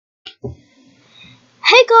Hey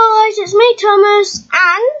guys, it's me Thomas,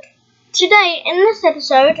 and today in this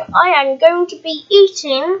episode I am going to be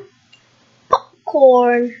eating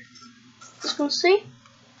popcorn. As you can see.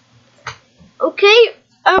 Okay,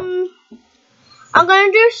 I'm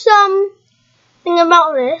going to do something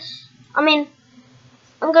about this. I'm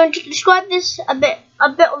going to describe this a bit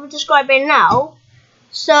of describing now.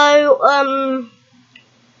 So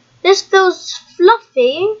this feels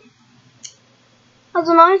fluffy. Has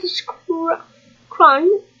a nice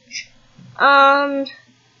crunch, and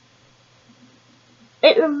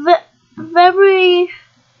it's very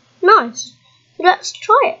nice. So let's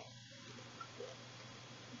try it.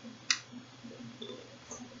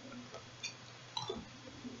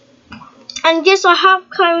 And yes, I have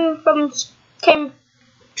came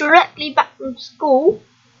directly back from school.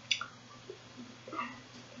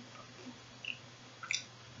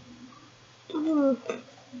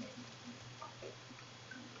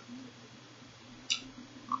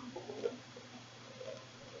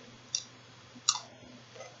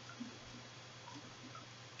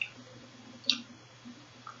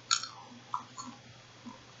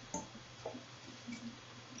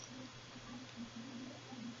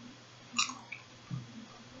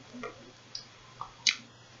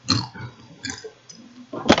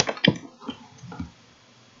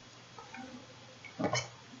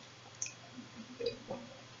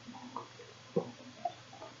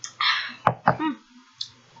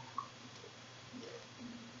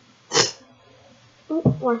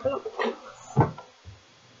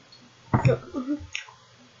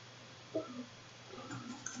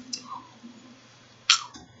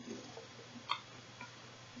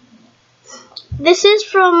 This is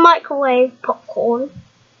from microwave popcorn.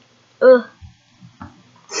 Ugh.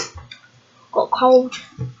 Got cold.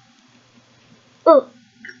 Ugh.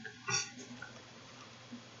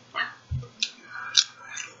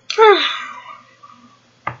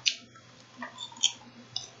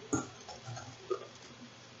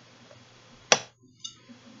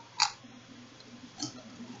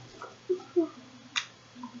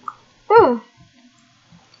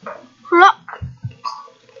 Look.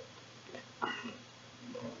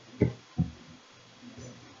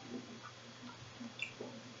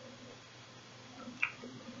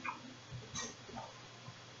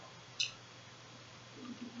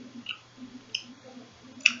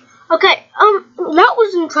 Okay, that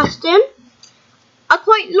was interesting. I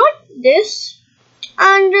quite like this,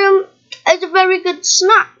 and it's a very good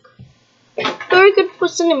snack. Very good for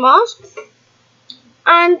cinemas.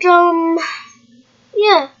 And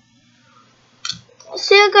yeah.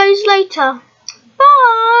 See you guys later.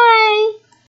 Bye.